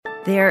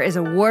There is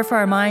a war for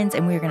our minds,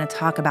 and we're going to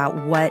talk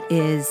about what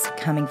is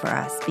coming for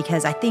us,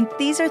 because I think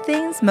these are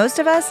things most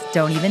of us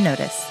don't even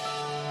notice.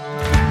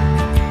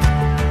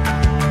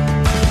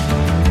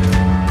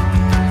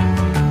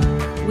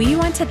 We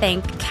want to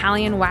thank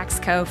Calian Wax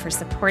Co. for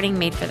supporting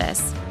Made for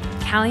This.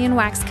 Calian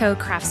Wax Co.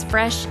 crafts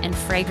fresh and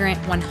fragrant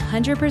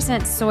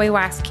 100% soy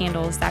wax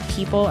candles that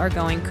people are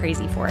going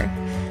crazy for.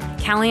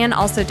 Calian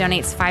also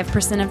donates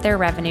 5% of their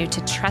revenue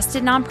to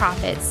trusted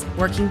nonprofits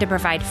working to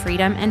provide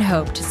freedom and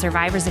hope to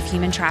survivors of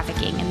human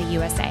trafficking in the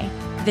USA.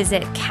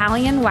 Visit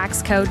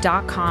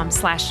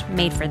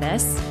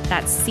CalianWaxCo.com/madeforthis.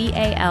 That's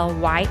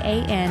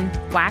CALYAN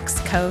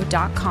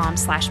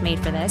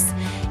waxco.com/madeforthis,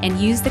 and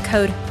use the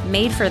code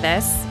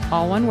MADEFORTHIS,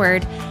 all one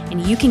word,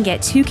 and you can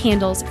get 2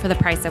 candles for the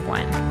price of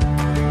 1.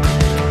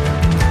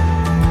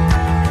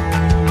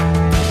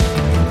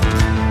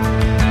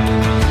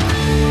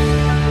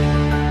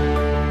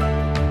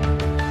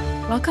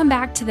 Welcome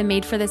back to the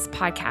Made for This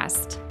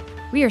podcast.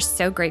 We are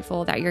so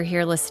grateful that you're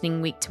here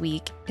listening week to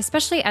week,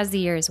 especially as the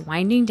year is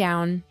winding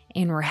down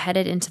and we're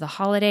headed into the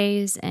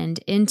holidays and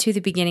into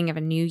the beginning of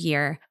a new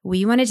year.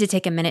 We wanted to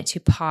take a minute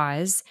to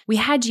pause. We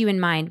had you in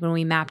mind when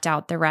we mapped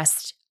out the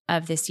rest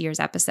of this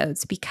year's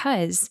episodes,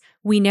 because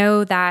we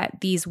know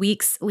that these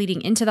weeks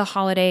leading into the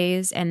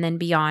holidays and then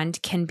beyond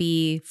can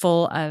be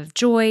full of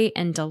joy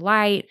and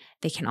delight.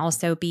 They can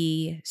also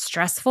be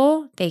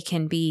stressful. They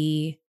can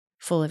be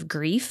full of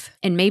grief,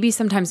 and maybe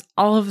sometimes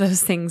all of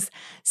those things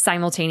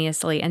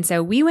simultaneously. And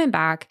so we went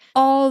back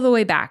all the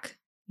way back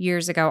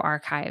years ago,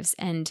 archives,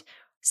 and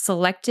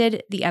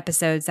selected the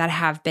episodes that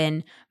have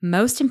been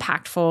most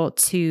impactful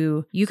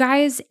to you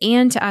guys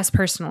and to us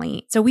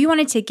personally. So we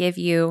wanted to give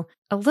you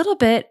a little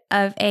bit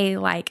of a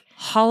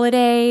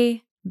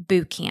holiday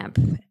boot camp.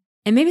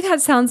 And maybe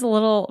that sounds a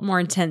little more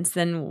intense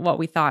than what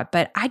we thought,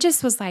 but I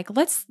just was like,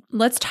 let's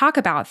talk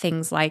about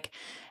things like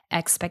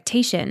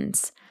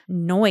expectations,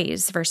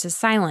 noise versus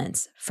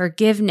silence,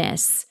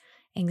 forgiveness,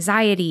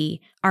 anxiety,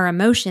 our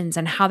emotions,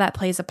 and how that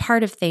plays a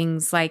part of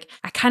things. I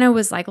kind of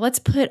was like, let's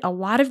put a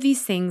lot of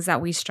these things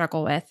that we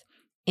struggle with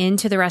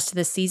into the rest of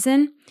the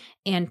season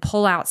and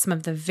pull out some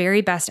of the very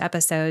best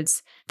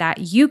episodes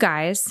that you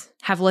guys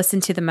have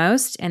listened to the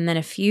most, and then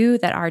a few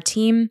that our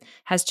team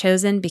has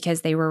chosen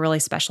because they were really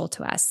special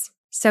to us.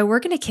 So we're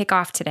going to kick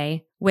off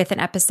today with an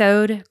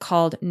episode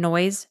called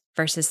Noise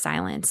versus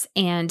Silence.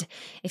 And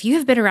if you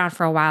have been around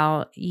for a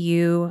while,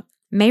 you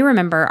may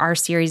remember our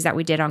series that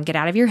we did on Get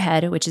Out of Your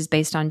Head, which is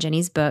based on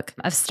Jenny's book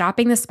of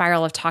stopping the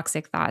spiral of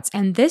toxic thoughts.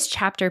 And this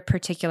chapter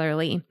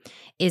particularly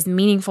is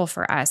meaningful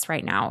for us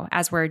right now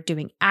as we're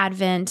doing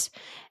Advent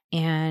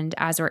and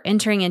as we're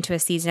entering into a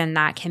season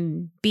that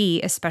can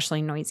be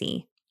especially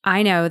noisy.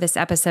 I know this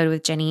episode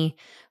with Jenny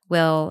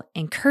will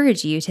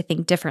encourage you to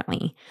think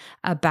differently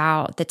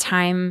about the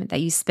time that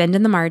you spend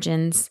in the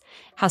margins,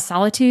 how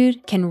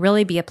solitude can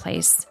really be a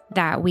place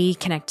that we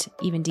connect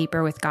even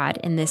deeper with God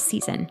in this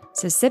season.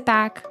 So sit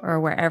back or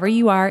wherever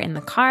you are in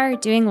the car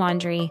doing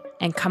laundry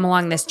and come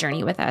along this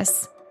journey with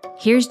us.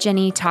 Here's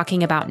Jenny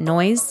talking about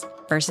noise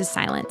versus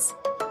silence.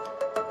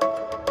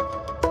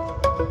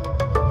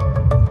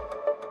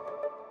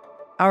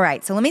 All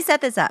right, so let me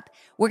set this up.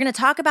 We're going to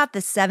talk about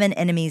the 7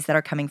 enemies that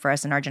are coming for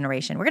us in our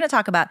generation. We're going to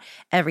talk about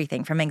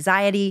everything from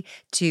anxiety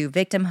to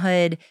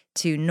victimhood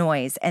to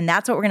noise. And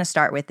that's what we're going to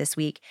start with this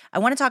week. I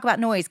want to talk about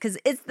noise because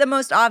it's the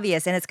most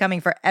obvious and it's coming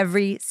for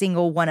every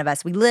single one of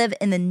us. We live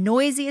in the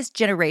noisiest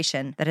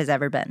generation that has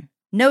ever been.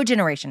 No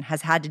generation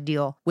has had to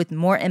deal with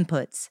more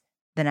inputs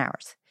than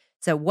ours.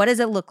 So what does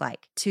it look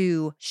like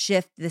to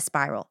shift the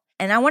spiral?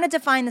 And I want to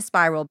define the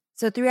spiral.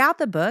 So throughout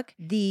the book,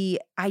 the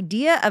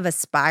idea of a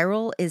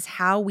spiral is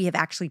how we have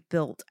actually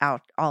built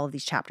out all of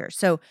these chapters.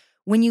 So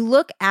when you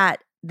look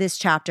at this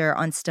chapter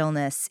on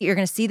stillness, you're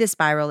going to see the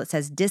spiral. It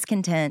says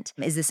discontent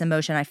is this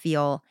emotion I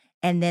feel.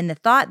 And then the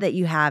thought that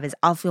you have is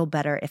I'll feel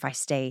better if I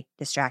stay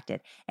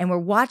distracted. And we're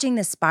watching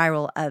this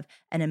spiral of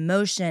an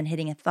emotion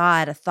hitting a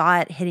thought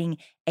hitting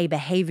a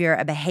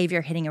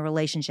behavior hitting a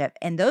relationship.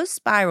 And those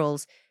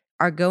spirals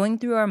are going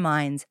through our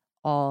minds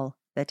all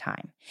the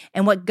time.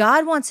 And what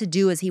God wants to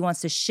do is he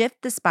wants to shift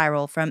the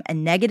spiral from a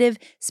negative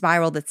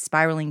spiral that's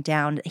spiraling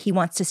down. He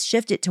wants to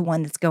shift it to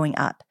one that's going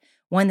up,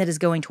 one that is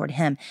going toward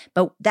him.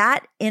 But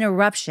that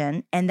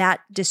interruption and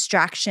that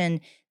distraction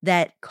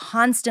that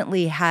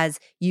constantly has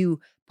you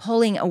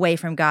pulling away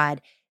from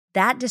God,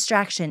 that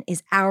distraction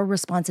is our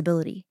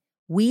responsibility.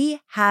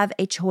 We have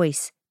a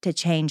choice to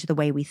change the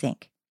way we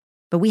think,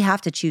 but we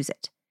have to choose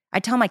it. I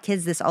tell my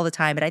kids this all the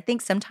time, but I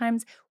think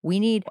sometimes we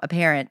need a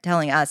parent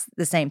telling us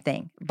the same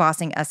thing,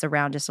 bossing us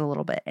around just a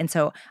little bit. And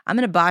so I'm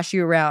going to boss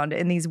you around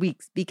in these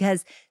weeks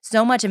because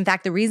so much, in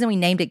fact, the reason we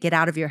named it Get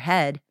Out of Your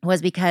Head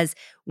was because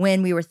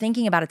when we were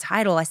thinking about a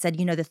title, I said,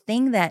 the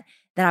thing that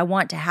I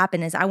want to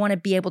happen is I want to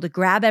be able to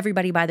grab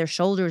everybody by their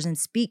shoulders and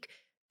speak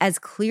as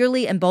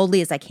clearly and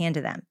boldly as I can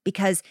to them.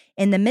 Because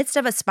in the midst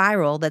of a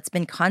spiral that's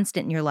been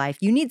constant in your life,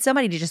 you need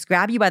somebody to just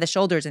grab you by the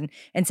shoulders and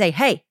say,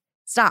 hey,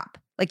 stop.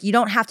 You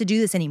don't have to do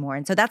this anymore.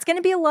 And so that's going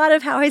to be a lot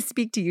of how I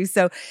speak to you.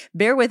 So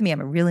bear with me.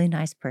 I'm a really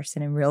nice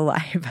person in real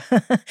life.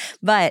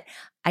 But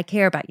I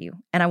care about you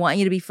and I want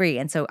you to be free.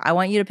 And so I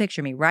want you to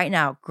picture me right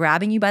now,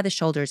 grabbing you by the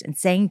shoulders and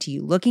saying to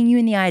you, looking you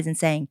in the eyes and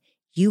saying,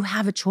 you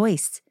have a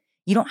choice.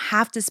 You don't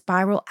have to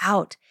spiral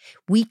out.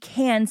 We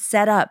can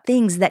set up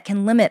things that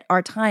can limit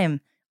our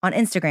time on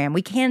Instagram.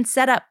 We can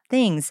set up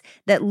things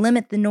that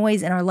limit the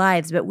noise in our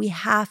lives, but we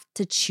have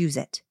to choose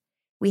it.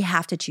 We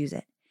have to choose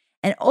it.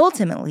 And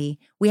ultimately,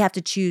 we have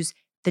to choose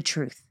the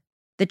truth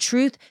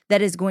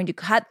that is going to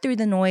cut through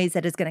the noise,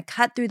 that is going to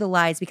cut through the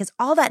lies, because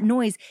all that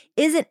noise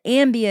isn't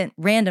ambient,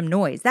 random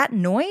noise. That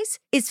noise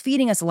is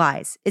feeding us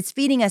lies. It's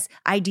feeding us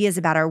ideas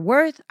about our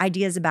worth,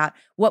 ideas about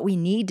what we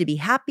need to be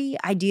happy,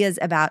 ideas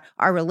about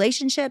our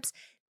relationships.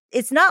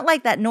 It's not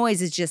like that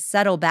noise is just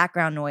subtle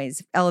background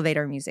noise,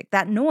 elevator music.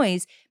 That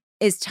noise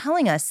is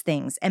telling us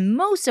things, and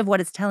most of what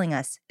it's telling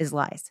us is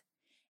lies.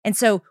 And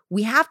so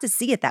we have to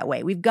see it that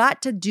way. We've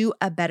got to do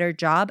a better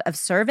job of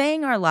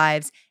surveying our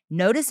lives,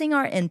 noticing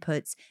our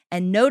inputs,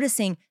 and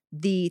noticing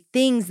the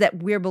things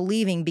that we're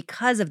believing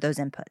because of those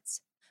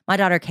inputs. My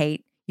daughter,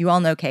 Kate, you all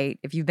know Kate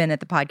if you've been at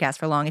the podcast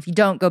for long. If you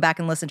don't, go back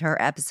and listen to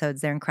her episodes.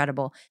 They're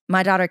incredible.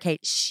 My daughter, Kate,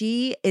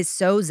 she is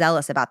so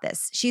zealous about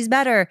this. She's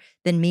better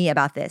than me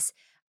about this.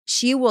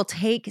 She will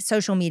take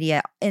social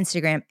media,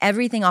 Instagram,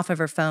 everything off of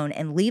her phone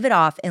and leave it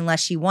off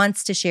unless she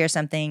wants to share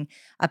something,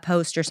 a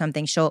post or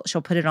something. She'll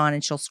put it on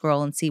and she'll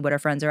scroll and see what her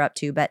friends are up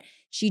to. But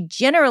she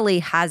generally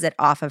has it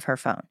off of her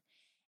phone.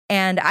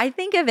 And I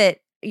think of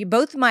it,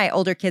 both my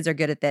older kids are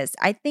good at this.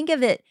 I think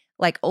of it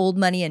like old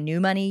money and new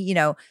money. You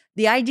know,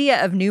 the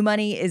idea of new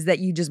money is that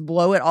you just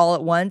blow it all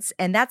at once.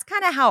 And that's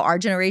kind of how our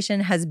generation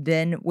has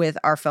been with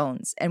our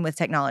phones and with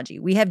technology.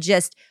 We have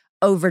just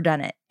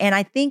overdone it. And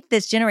I think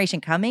this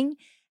generation coming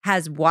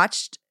has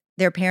watched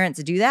their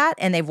parents do that,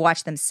 and they've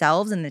watched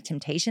themselves and the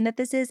temptation that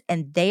this is,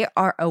 and they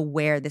are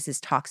aware this is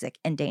toxic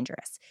and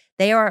dangerous.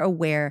 They are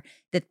aware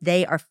that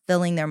they are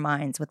filling their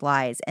minds with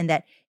lies and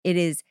that it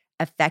is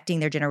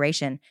affecting their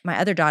generation. My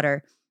other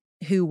daughter,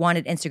 who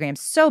wanted Instagram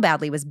so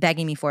badly, was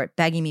begging me for it.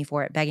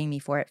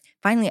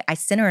 Finally, I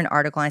sent her an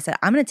article and I said,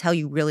 I'm going to tell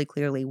you really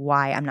clearly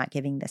why I'm not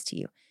giving this to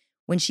you.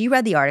 When she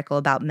read the article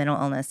about mental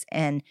illness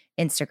and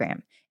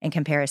Instagram and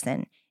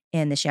comparison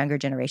in this younger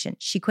generation,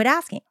 she quit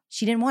asking.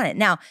 She didn't want it.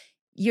 Now,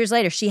 years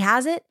later, she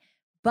has it,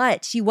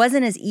 but she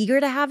wasn't as eager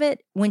to have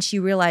it when she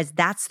realized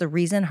that's the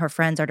reason her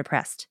friends are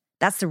depressed.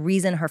 That's the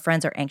reason her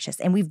friends are anxious.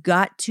 And we've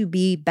got to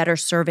be better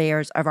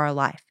surveyors of our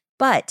life.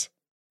 But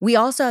we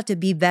also have to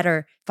be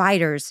better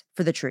fighters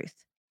for the truth.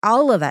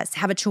 All of us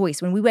have a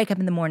choice when we wake up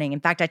in the morning. In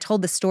fact, I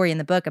told the story in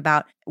the book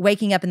about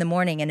waking up in the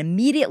morning and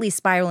immediately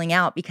spiraling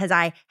out because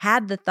I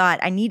had the thought,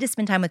 I need to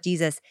spend time with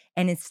Jesus,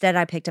 and instead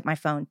I picked up my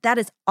phone. That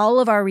is all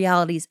of our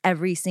realities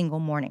every single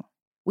morning.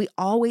 We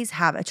always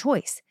have a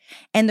choice.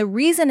 And the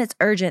reason it's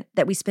urgent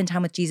that we spend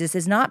time with Jesus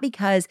is not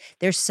because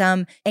there's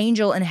some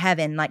angel in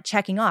heaven like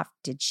checking off.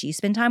 Did she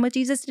spend time with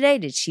Jesus today?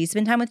 Did she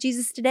spend time with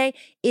Jesus today?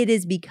 It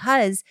is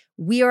because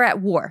we are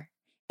at war.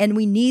 And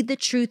we need the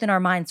truth in our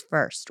minds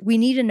first. We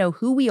need to know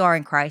who we are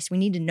in Christ. We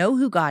need to know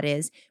who God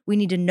is. We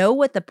need to know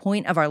what the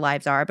point of our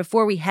lives are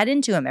before we head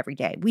into Him every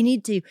day. We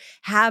need to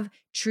have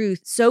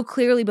truth so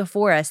clearly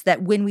before us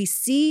that when we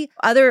see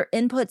other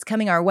inputs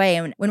coming our way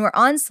and when we're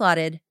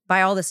onslaughted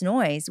by all this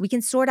noise, we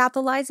can sort out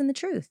the lies and the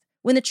truth.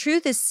 When the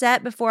truth is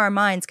set before our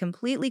minds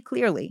completely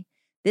clearly,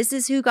 this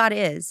is who God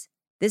is.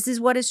 This is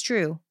what is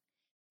true.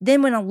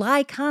 Then when a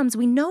lie comes,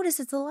 we notice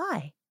it's a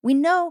lie. We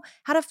know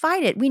how to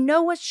fight it. We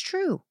know what's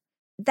true.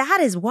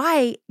 That is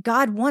why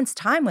God wants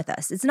time with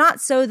us. It's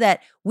not so that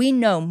we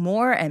know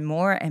more and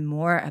more and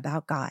more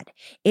about God.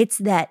 It's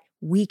that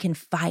we can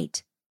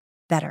fight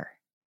better,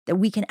 that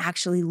we can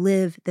actually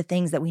live the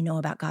things that we know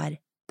about God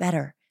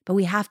better. But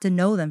we have to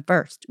know them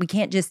first. We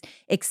can't just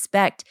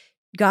expect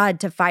God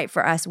to fight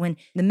for us when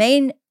the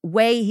main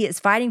way He is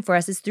fighting for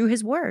us is through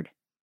His word.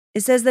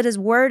 It says that His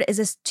word is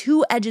a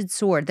two-edged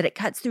sword, that it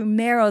cuts through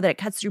marrow, that it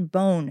cuts through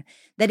bone,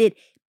 that it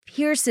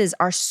pierces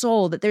our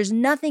soul, that there's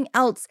nothing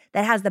else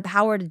that has the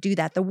power to do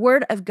that. The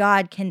word of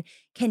God can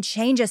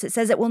change us. It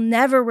says it will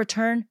never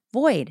return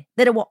void,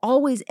 that it will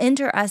always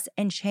enter us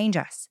and change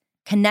us.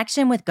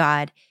 Connection with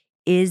God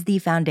is the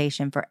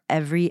foundation for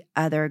every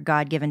other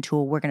God-given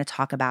tool we're going to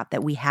talk about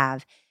that we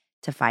have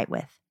to fight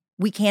with.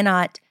 We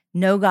cannot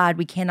know God.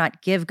 We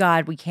cannot give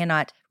God. We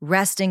cannot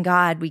rest in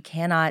God. We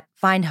cannot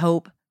find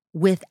hope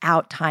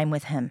without time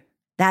with Him.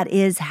 That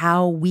is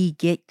how we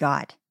get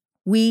God.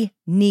 We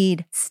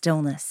need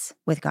stillness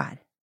with God.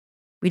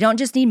 We don't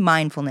just need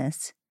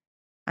mindfulness.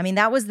 I mean,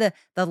 that was the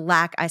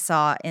lack I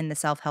saw in the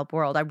self-help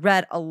world. I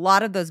read a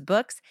lot of those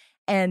books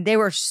and they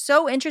were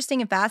so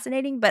interesting and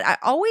fascinating, but I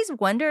always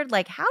wondered,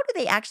 like, how do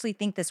they actually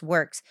think this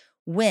works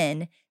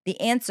when the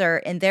answer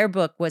in their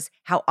book was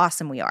how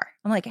awesome we are?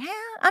 I'm like, I'm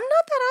not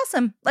that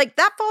awesome. Like,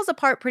 that falls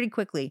apart pretty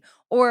quickly.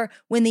 Or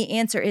when the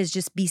answer is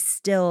just be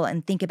still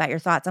and think about your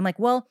thoughts. I'm like,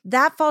 well,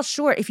 that falls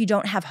short if you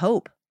don't have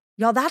hope.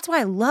 Y'all, that's why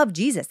I love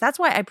Jesus. That's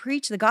why I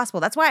preach the gospel.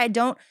 That's why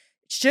I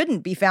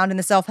shouldn't be found in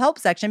the self-help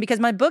section, because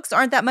my books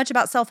aren't that much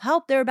about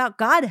self-help. They're about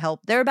God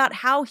help. They're about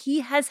how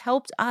He has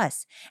helped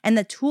us and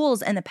the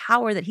tools and the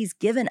power that He's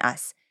given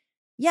us.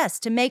 Yes,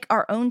 to make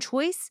our own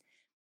choice,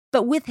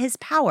 but with his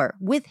power,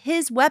 with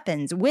his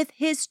weapons, with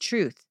his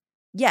truth.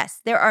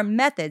 Yes, there are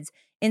methods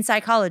in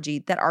psychology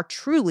that are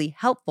truly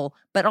helpful,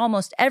 but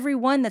almost every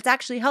one that's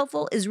actually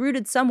helpful is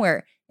rooted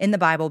somewhere in the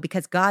Bible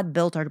because God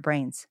built our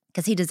brains,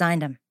 because he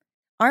designed them.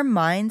 Our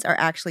minds are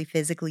actually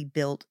physically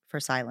built for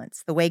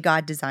silence, the way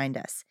God designed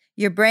us.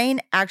 Your brain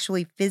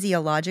actually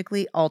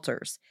physiologically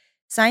alters.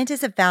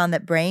 Scientists have found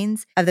that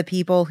brains of the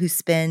people who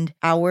spend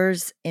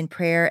hours in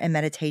prayer and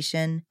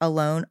meditation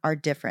alone are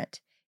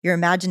different. Your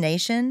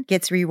imagination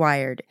gets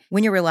rewired.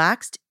 When you're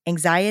relaxed,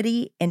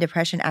 anxiety and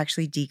depression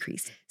actually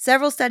decrease.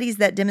 Several studies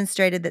that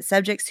demonstrated that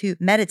subjects who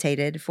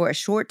meditated for a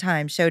short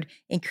time showed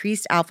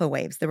increased alpha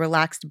waves, the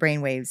relaxed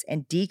brain waves,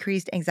 and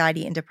decreased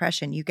anxiety and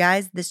depression. You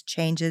guys, this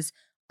changes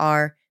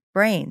our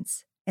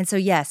brains. And so,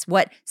 yes,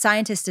 what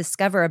scientists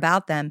discover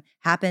about them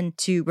happen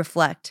to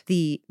reflect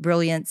the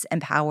brilliance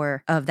and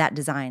power of that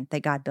design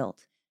that God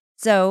built.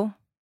 So,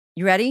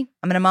 you ready?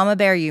 I'm going to mama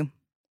bear you.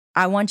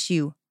 I want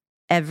you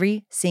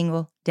every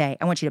single day.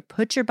 I want you to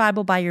put your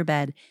Bible by your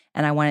bed,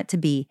 and I want it to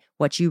be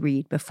what you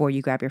read before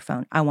you grab your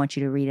phone. I want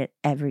you to read it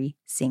every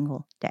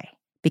single day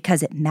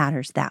because it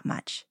matters that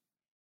much.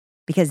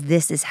 Because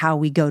this is how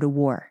we go to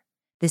war.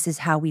 This is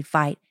how we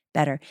fight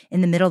better.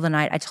 In the middle of the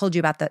night, I told you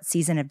about that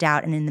season of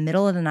doubt. And in the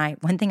middle of the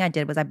night, one thing I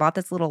did was I bought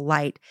this little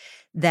light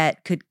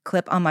that could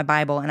clip on my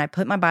Bible. And I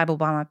put my Bible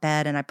by my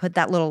bed and I put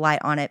that little light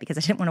on it because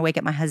I didn't want to wake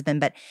up my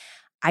husband. But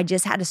I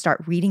just had to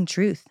start reading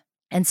truth.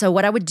 And so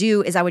what I would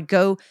do is I would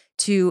go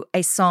to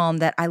a psalm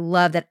that I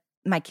love that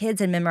my kids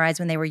had memorized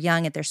when they were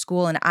young at their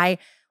school. And I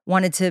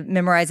wanted to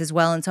memorize as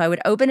well. And so I would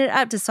open it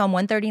up to Psalm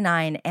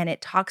 139. And it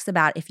talks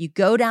about if you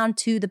go down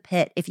to the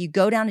pit, if you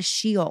go down to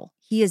Sheol,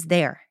 he is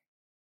there.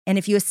 And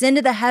if you ascend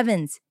to the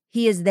heavens,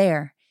 he is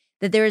there.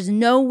 That there is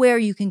nowhere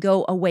you can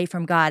go away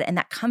from God. And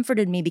that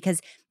comforted me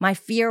because my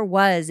fear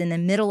was in the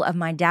middle of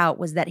my doubt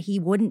was that he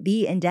wouldn't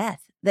be in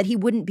death, that he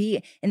wouldn't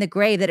be in the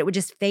grave, that it would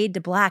just fade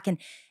to black. And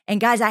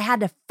guys, I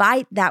had to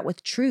fight that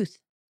with truth.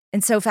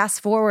 And so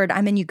fast forward,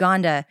 I'm in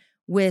Uganda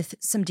with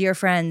some dear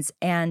friends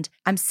and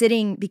I'm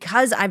sitting,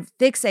 because I've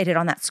fixated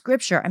on that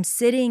scripture, I'm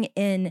sitting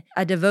in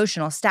a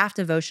devotional, staff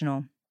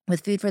devotional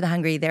with Food for the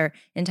Hungry. Their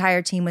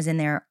entire team was in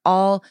there,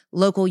 all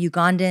local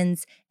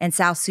Ugandans and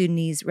South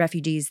Sudanese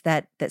refugees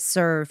that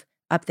serve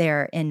up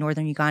there in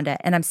northern Uganda.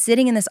 And I'm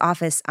sitting in this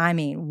office, I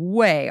mean,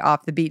 way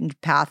off the beaten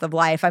path of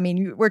life. I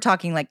mean, we're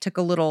talking like took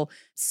a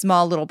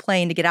small little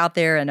plane to get out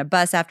there and a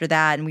bus after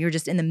that. And we were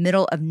just in the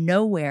middle of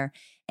nowhere.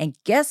 And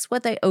guess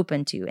what they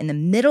opened to in the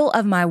middle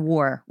of my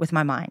war with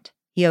my mind?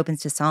 He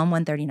opens to Psalm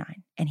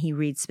 139 and he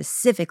reads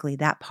specifically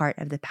that part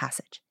of the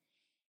passage.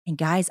 And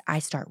guys, I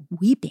start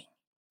weeping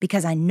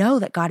because I know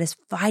that God is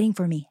fighting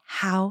for me.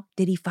 How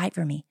did he fight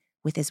for me?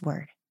 With his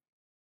word.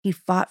 He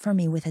fought for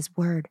me with his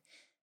word.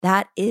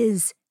 That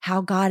is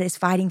how God is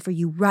fighting for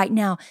you right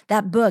now.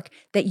 That book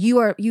that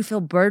you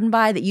feel burdened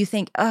by, that you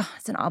think, oh,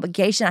 it's an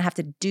obligation. I have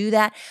to do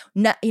that.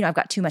 No, I've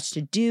got too much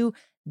to do.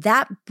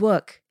 That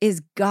book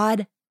is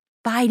God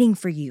fighting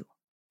for you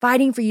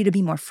to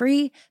be more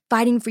free,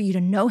 fighting for you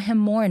to know him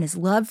more and his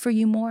love for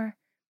you more,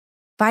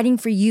 fighting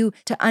for you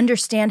to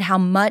understand how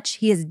much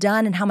he has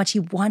done and how much he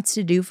wants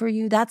to do for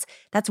you. That's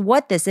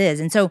what this is.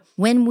 And so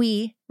when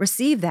we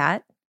receive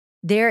that,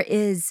 there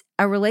is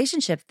a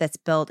relationship that's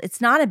built. It's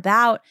not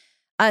about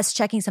us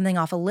checking something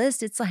off a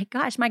list. It's like,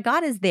 gosh, my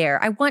God is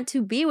there. I want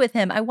to be with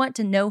him. I want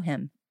to know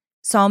him.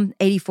 Psalm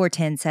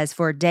 84:10 says,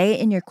 "For a day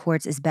in your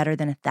courts is better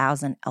than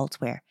 1,000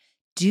 elsewhere."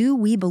 Do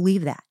we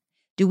believe that?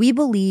 Do we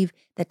believe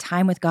that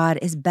time with God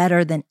is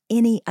better than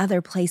any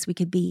other place we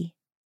could be?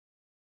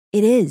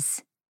 It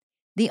is.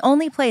 The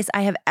only place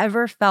I have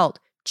ever felt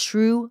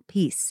true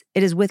peace,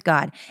 it is with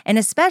God, and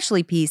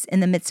especially peace in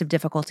the midst of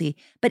difficulty,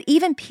 but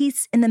even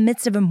peace in the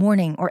midst of a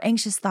mourning or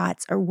anxious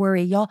thoughts or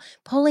worry. Y'all,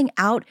 pulling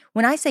out,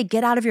 when I say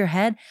get out of your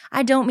head,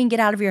 I don't mean get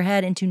out of your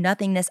head into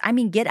nothingness. I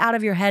mean get out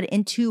of your head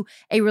into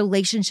a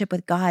relationship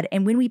with God.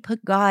 And when we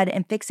put God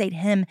and fixate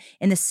him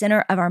in the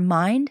center of our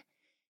mind,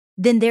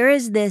 then there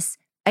is this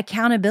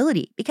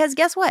accountability. Because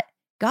guess what?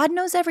 God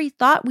knows every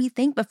thought we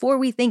think before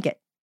we think it.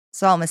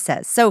 Psalmist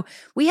says. So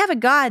we have a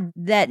God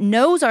that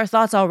knows our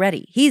thoughts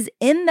already. He's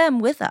in them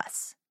with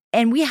us.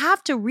 And we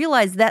have to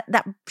realize that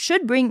that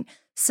should bring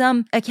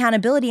some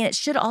accountability and it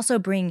should also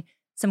bring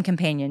some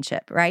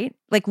companionship, right?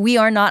 Like we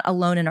are not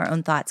alone in our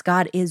own thoughts.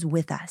 God is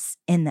with us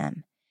in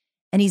them.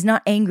 And he's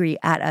not angry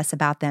at us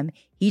about them.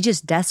 He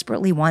just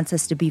desperately wants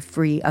us to be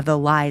free of the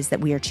lies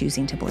that we are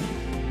choosing to believe.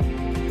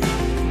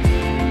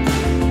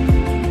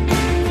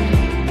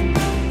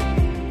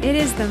 It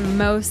is the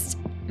most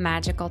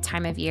magical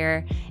time of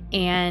year.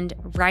 And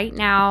right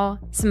now,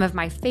 some of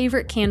my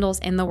favorite candles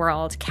in the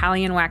world,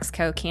 Cali and Wax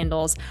Co.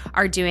 candles,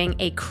 are doing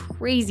a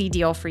crazy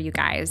deal for you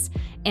guys.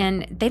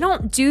 And they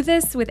don't do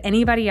this with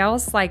anybody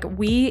else. Like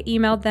we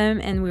emailed them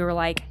and we were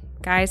like,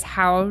 guys,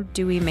 how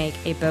do we make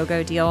a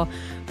BOGO deal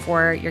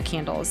for your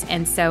candles?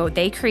 And so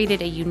they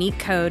created a unique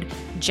code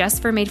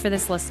just for Made for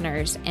This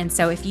listeners. And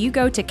so if you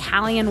go to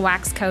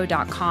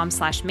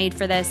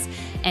caliandwaxco.com/madeforthis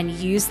and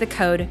use the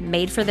code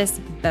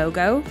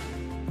MadeForThisBOGO,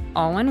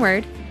 all one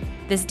word,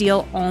 This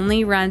deal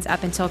only runs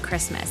up until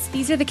Christmas.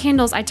 These are the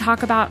candles I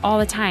talk about all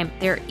the time.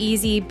 They're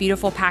easy,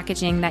 beautiful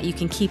packaging that you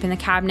can keep in the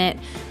cabinet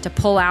to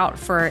pull out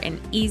for an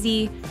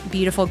easy,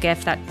 beautiful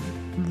gift that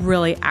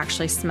really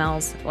actually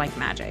smells like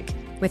magic.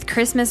 With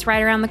Christmas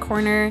right around the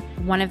corner,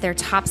 one of their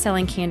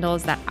top-selling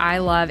candles that I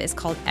love is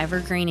called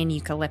Evergreen and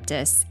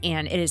Eucalyptus,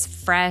 and it is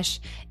fresh.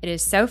 It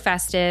is so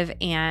festive,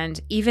 and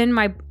even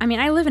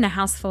I live in a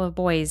house full of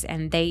boys,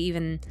 and they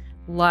even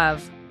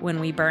love when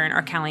we burn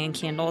our Calian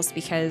candles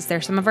because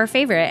they're some of our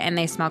favorite, and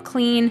they smell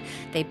clean,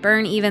 they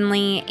burn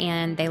evenly,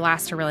 and they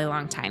last a really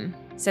long time.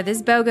 So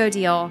this BOGO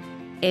deal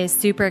is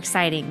super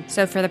exciting.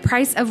 So for the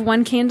price of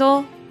one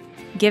candle,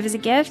 give as a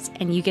gift,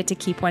 and you get to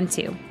keep one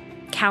too.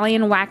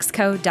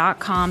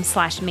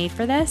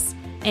 CalianWaxCo.com/madeforthis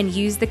and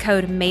use the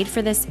code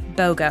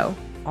MadeForThisBOGO,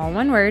 all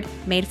one word,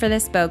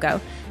 MadeForThisBOGO,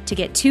 to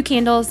get 2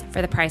 candles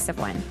for the price of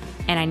one.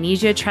 And I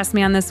need you to trust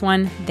me on this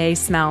one. They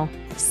smell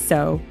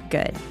so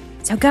good.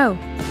 So go.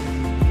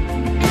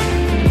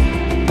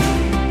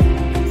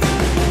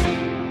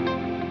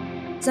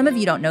 Some of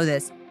you don't know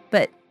this,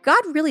 but God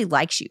really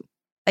likes you.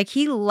 Like,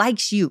 he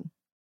likes you.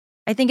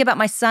 I think about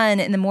my son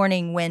in the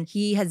morning when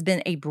he has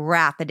been a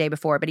brat the day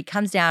before, but he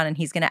comes down and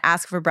he's going to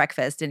ask for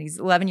breakfast, and he's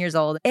 11 years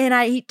old. And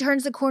he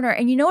turns the corner,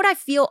 and you know what I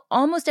feel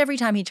almost every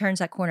time he turns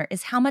that corner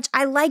is how much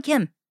I like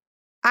him.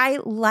 I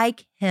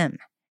like him.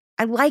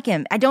 I like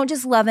him. I don't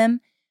just love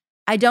him.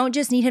 I don't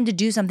just need him to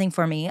do something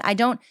for me. I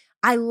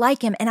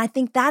like him. And I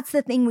think that's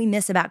the thing we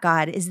miss about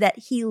God is that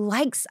he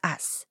likes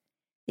us.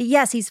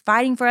 Yes, he's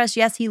fighting for us.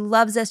 Yes, he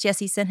loves us. Yes,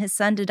 he sent his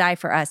son to die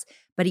for us,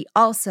 but he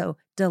also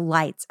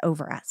delights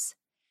over us.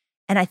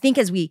 And I think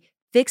as we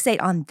fixate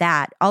on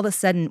that, all of a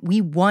sudden we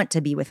want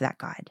to be with that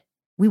God.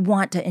 We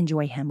want to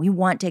enjoy him. We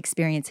want to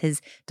experience his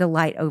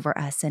delight over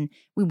us, and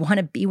we want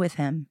to be with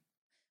him.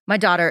 My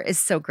daughter is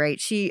so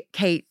great.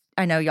 Kate,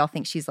 I know y'all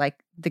think she's like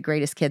the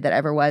greatest kid that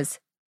ever was.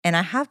 And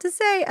I have to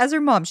say, as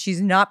her mom, she's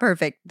not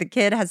perfect. The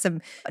kid has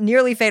some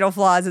nearly fatal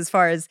flaws as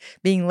far as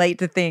being late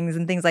to things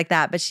and things like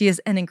that. But she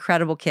is an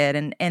incredible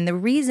kid. And the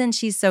reason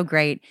she's so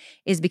great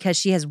is because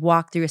she has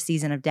walked through a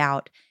season of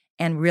doubt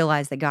and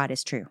realized that God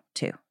is true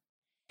too.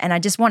 And I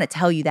just want to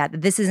tell you that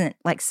this isn't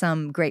like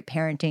some great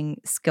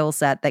parenting skill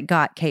set that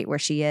got Kate where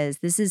she is.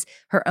 This is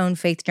her own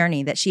faith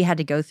journey that she had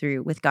to go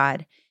through with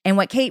God. And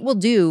what Kate will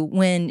do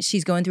when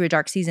she's going through a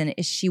dark season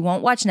is she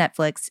won't watch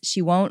Netflix.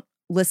 She won't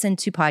listen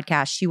to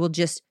podcasts. She will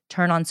just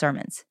turn on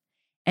sermons.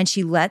 And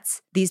she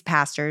lets these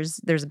pastors,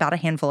 there's about a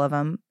handful of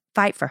them,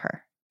 fight for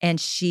her. And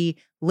she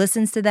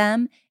listens to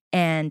them,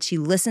 and she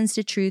listens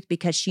to truth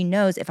because she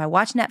knows if I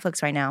watch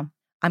Netflix right now,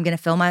 I'm going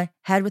to fill my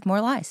head with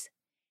more lies.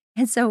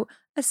 And so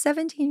a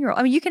 17-year-old,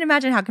 I mean, you can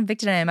imagine how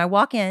convicted I am. I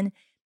walk in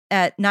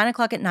at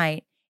 9:00 at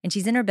night, and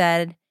she's in her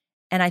bed,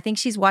 and I think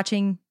she's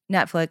watching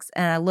Netflix,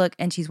 and I look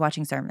and she's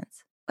watching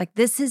sermons. Like,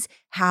 this is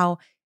how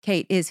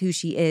Kate is who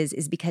she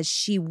is because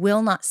she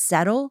will not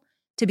settle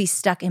to be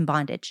stuck in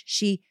bondage.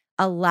 She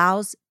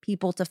allows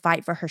people to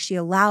fight for her. She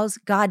allows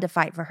God to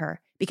fight for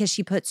her because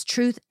she puts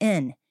truth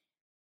in.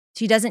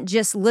 She doesn't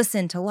just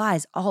listen to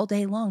lies all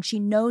day long. She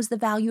knows the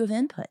value of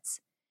inputs.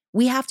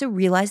 We have to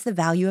realize the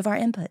value of our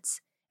inputs.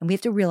 And we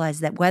have to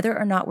realize that whether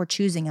or not we're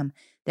choosing them,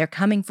 they're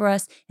coming for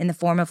us in the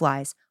form of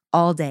lies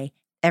all day,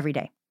 every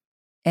day.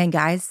 And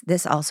guys,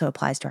 this also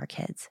applies to our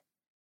kids.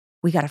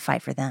 We got to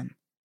fight for them.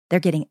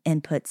 They're getting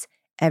inputs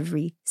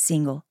every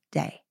single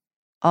day.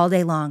 All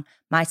day long,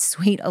 my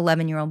sweet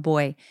 11-year-old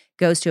boy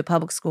goes to a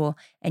public school,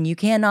 and you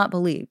cannot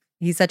believe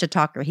he's such a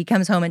talker. He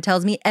comes home and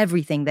tells me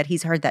everything that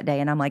he's heard that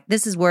day. And I'm like,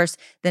 this is worse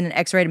than an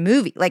X-rated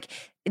movie. Like,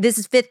 this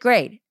is 5th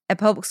grade at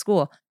public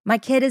school. My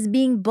kid is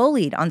being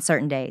bullied on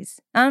certain days.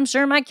 I'm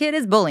sure my kid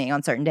is bullying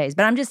on certain days,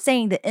 but I'm just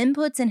saying the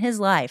inputs in his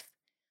life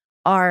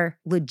are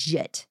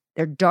legit.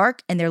 They're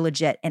dark and they're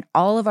legit. And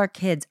all of our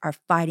kids are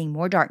fighting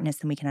more darkness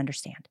than we can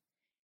understand.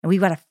 And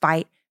we've got to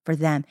fight for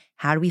them.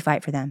 How do we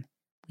fight for them?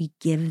 We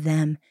give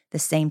them the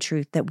same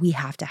truth that we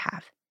have to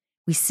have.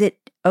 We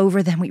sit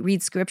over them. We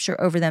read scripture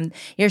over them.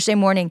 Yesterday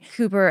morning,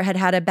 Cooper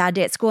had a bad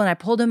day at school, and I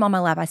pulled him on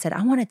my lap. I said,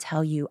 I want to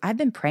tell you, I've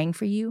been praying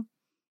for you.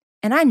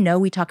 And I know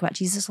we talk about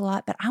Jesus a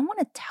lot, but I want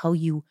to tell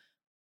you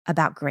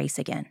about grace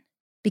again,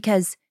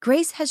 because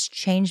grace has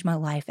changed my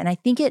life. And I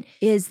think it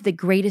is the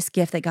greatest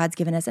gift that God's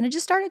given us. And I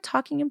just started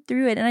talking him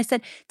through it. And I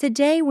said,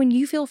 today, when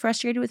you feel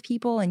frustrated with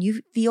people and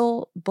you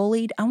feel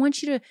bullied, I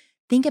want you to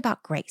think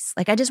about grace.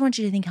 Like, I just want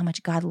you to think how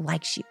much God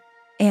likes you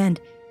and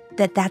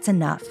that's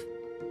enough.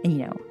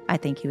 And, I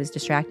think he was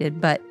distracted,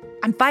 but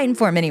I'm fighting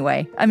for him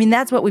anyway. I mean,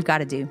 that's what we've got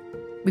to do.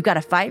 We've got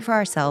to fight for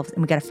ourselves,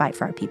 and we've got to fight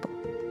for our people.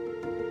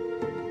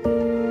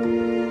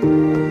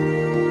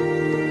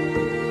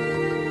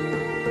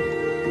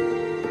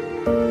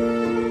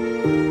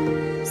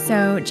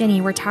 So,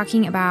 Jenny, we're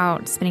talking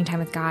about spending time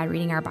with God,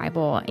 reading our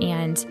Bible.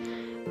 And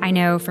I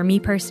know for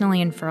me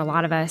personally, and for a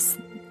lot of us,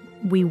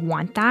 we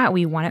want that.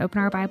 We want to open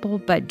our Bible,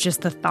 but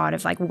just the thought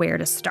of like where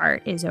to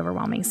start is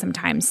overwhelming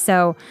sometimes.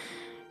 So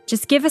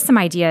just give us some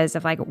ideas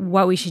of like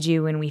what we should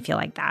do when we feel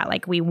like that.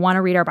 Like we want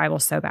to read our Bible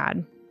so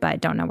bad,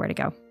 but don't know where to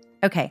go.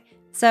 Okay.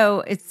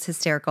 So it's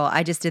hysterical.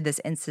 I just did this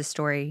Insta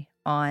story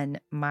on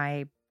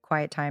my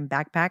quiet time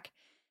backpack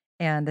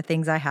and the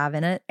things I have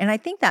in it. And I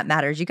think that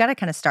matters. You got to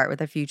kind of start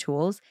with a few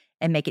tools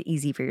and make it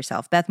easy for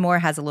yourself. Beth Moore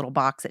has a little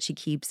box that she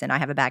keeps, and I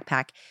have a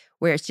backpack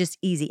where it's just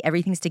easy.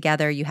 Everything's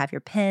together. You have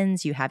your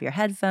pens, you have your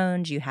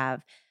headphones, you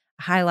have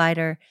a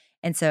highlighter.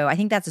 And so I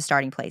think that's a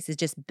starting place, is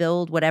just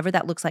build whatever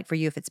that looks like for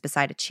you. If it's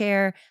beside a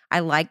chair, I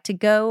like to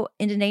go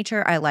into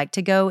nature. I like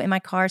to go in my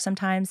car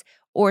sometimes,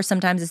 or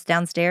sometimes it's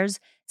downstairs.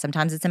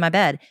 Sometimes it's in my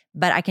bed,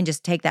 but I can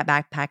just take that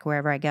backpack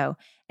wherever I go.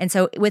 And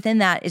so within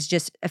that is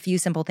just a few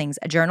simple things: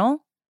 a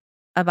journal,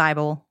 a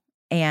Bible,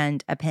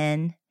 and a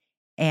pen,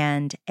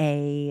 and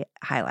a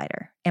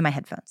highlighter, and my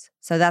headphones.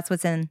 So that's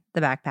what's in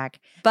the backpack.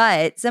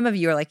 But some of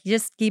you are like,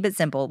 just keep it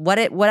simple. What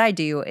I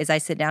do is I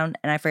sit down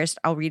and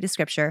I'll read a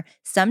scripture.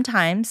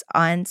 Sometimes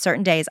on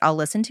certain days I'll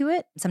listen to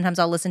it. Sometimes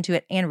I'll listen to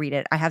it and read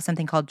it. I have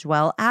something called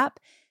Dwell app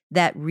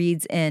that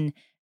reads in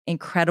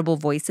incredible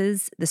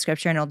voices the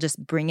scripture, and it'll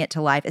just bring it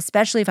to life.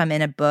 Especially if I'm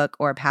in a book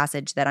or a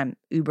passage that I'm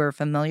uber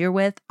familiar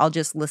with, I'll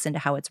just listen to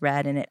how it's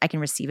read, and I can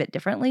receive it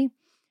differently.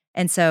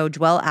 And so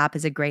Dwell app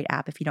is a great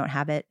app. If you don't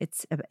have it,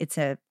 it's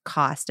a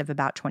cost of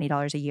about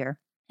 $20 a year.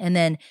 And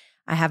then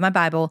I have my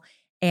Bible,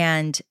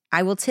 and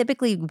I will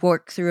typically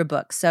work through a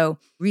book. So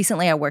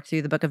recently I worked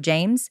through the book of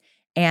James,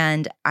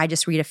 and I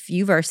just read a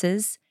few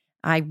verses.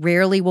 I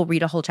rarely will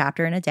read a whole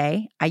chapter in a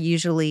day. I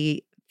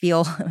usually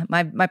feel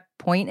my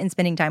point in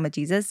spending time with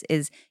Jesus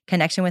is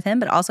connection with him,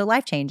 but also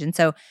life change. And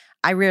so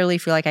I rarely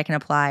feel like I can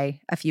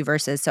apply a few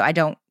verses. So I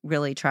don't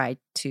really try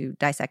to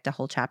dissect a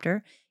whole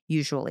chapter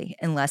usually,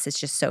 unless it's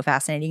just so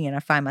fascinating and I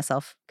find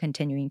myself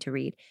continuing to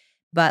read.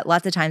 But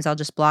lots of times I'll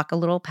just block a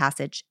little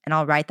passage and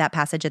I'll write that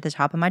passage at the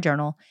top of my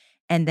journal,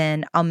 and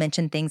then I'll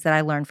mention things that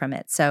I learned from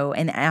it. So,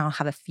 and I'll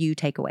have a few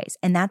takeaways,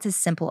 and that's as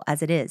simple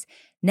as it is.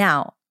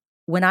 Now,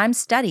 when I'm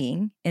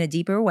studying in a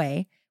deeper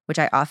way, which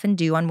I often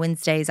do on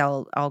Wednesdays,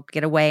 I'll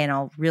get away and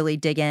I'll really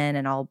dig in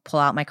and I'll pull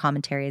out my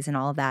commentaries and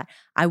all of that.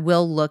 I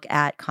will look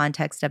at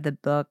context of the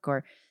book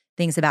or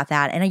things about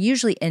that. And I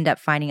usually end up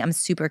finding, I'm a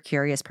super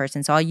curious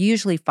person. So I'll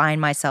usually find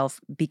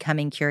myself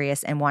becoming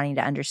curious and wanting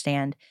to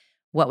understand,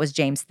 what was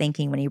James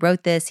thinking when he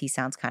wrote this? He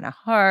sounds kind of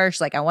harsh.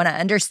 Like, I want to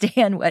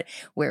understand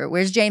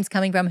where's James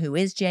coming from? Who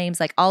is James?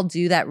 Like, I'll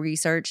do that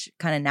research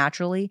kind of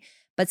naturally.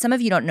 But some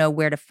of you don't know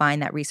where to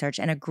find that research.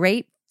 And a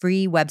great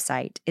free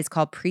website is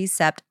called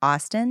Precept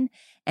Austin,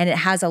 and it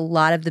has a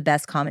lot of the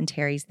best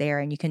commentaries there,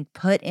 and you can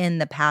put in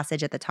the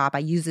passage at the top. I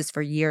used this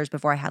for years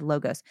before I had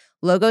Logos.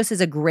 Logos is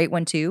a great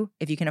one too,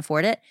 if you can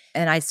afford it,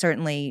 and I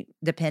certainly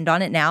depend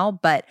on it now,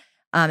 but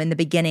in the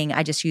beginning,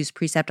 I just used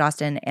Precept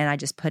Austin, and I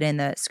just put in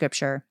the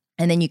scripture,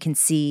 and then you can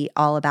see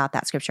all about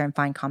that scripture and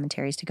find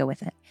commentaries to go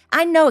with it.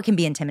 I know it can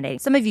be intimidating.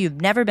 Some of you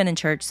have never been in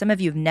church. Some of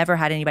you have never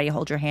had anybody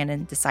hold your hand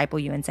and disciple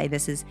you and say,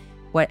 this is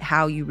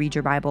how you read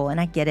your Bible. And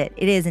I get it.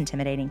 It is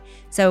intimidating.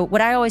 So what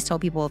I always tell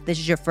people, if this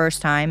is your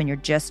first time and you're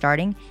just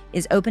starting,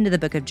 is open to the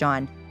book of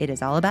John. It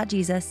is all about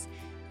Jesus,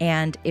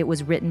 and it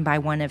was written by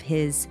one of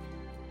his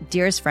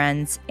dearest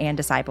friends and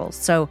disciples.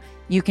 So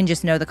you can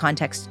just know the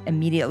context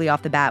immediately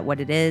off the bat, what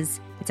it is.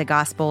 It's a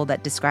gospel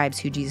that describes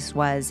who Jesus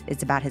was.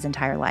 It's about his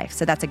entire life.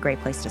 So that's a great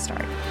place to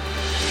start.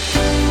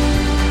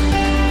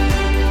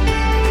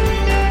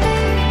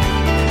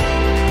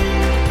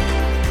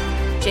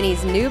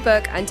 Jenny's new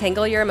book,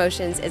 Untangle Your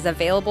Emotions, is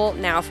available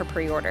now for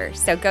pre-order.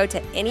 So go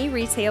to any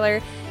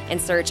retailer and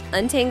search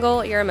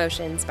Untangle Your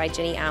Emotions by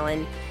Jenny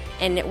Allen.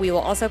 And we will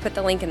also put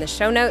the link in the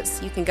show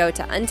notes. You can go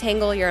to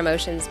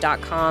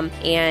untangleyouraemotions.com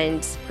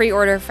and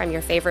pre-order from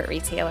your favorite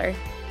retailer.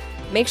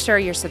 Make sure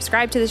you're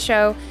subscribed to the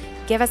show.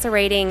 Give us a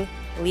rating.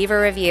 Leave a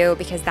review,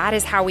 because that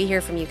is how we hear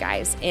from you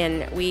guys.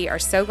 And we are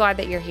so glad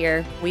that you're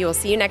here. We will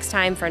see you next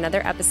time for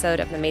another episode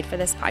of the Made for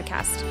This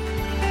podcast.